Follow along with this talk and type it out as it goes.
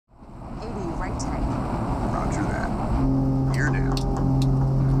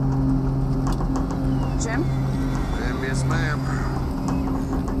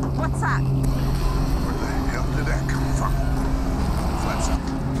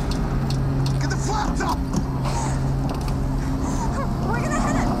What's up? We're gonna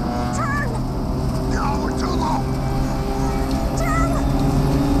hit it. Turn. No, we're too low. Turn.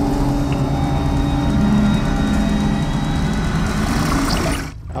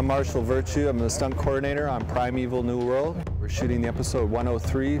 I'm Marshall Virtue. I'm the stunt coordinator on Primeval New World. We're shooting the episode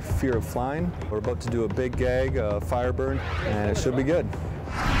 103, Fear of Flying. We're about to do a big gag, fire burn, and it should be good.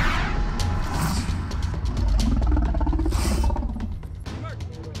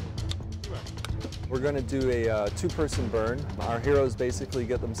 We're going to do a two-person burn. Our heroes basically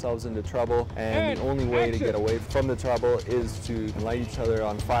get themselves into trouble, and the only way to get away from the trouble is to light each other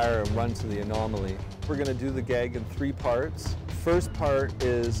on fire and run to the anomaly. We're going to do the gag in 3 parts. First part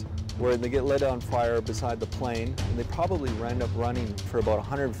is where they get lit on fire beside the plane, and they probably end up running for about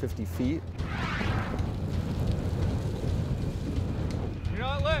 150 feet. You're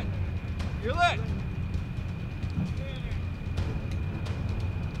not lit. You're lit.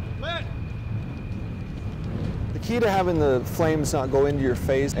 Lit. The key to having the flames not go into your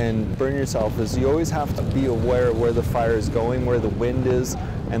face and burn yourself is you always have to be aware of where the fire is going, where the wind is,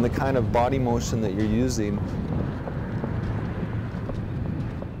 and the kind of body motion that you're using.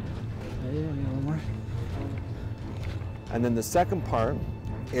 And then the second part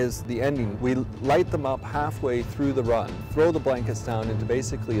is the ending. We light them up halfway through the run, throw the blankets down into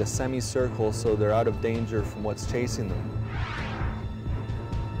basically a semicircle so they're out of danger from what's chasing them.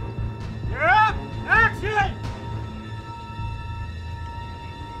 You're up. Action.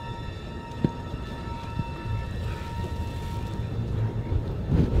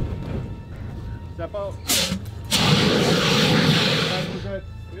 Step out. We're good.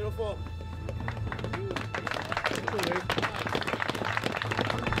 Beautiful.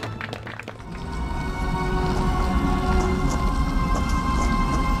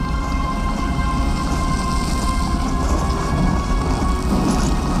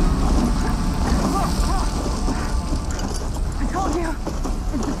 I told you.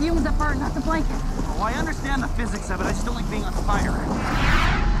 It's the fumes that burn, not the blanket. Oh, I understand the physics of it. I just don't like being on fire.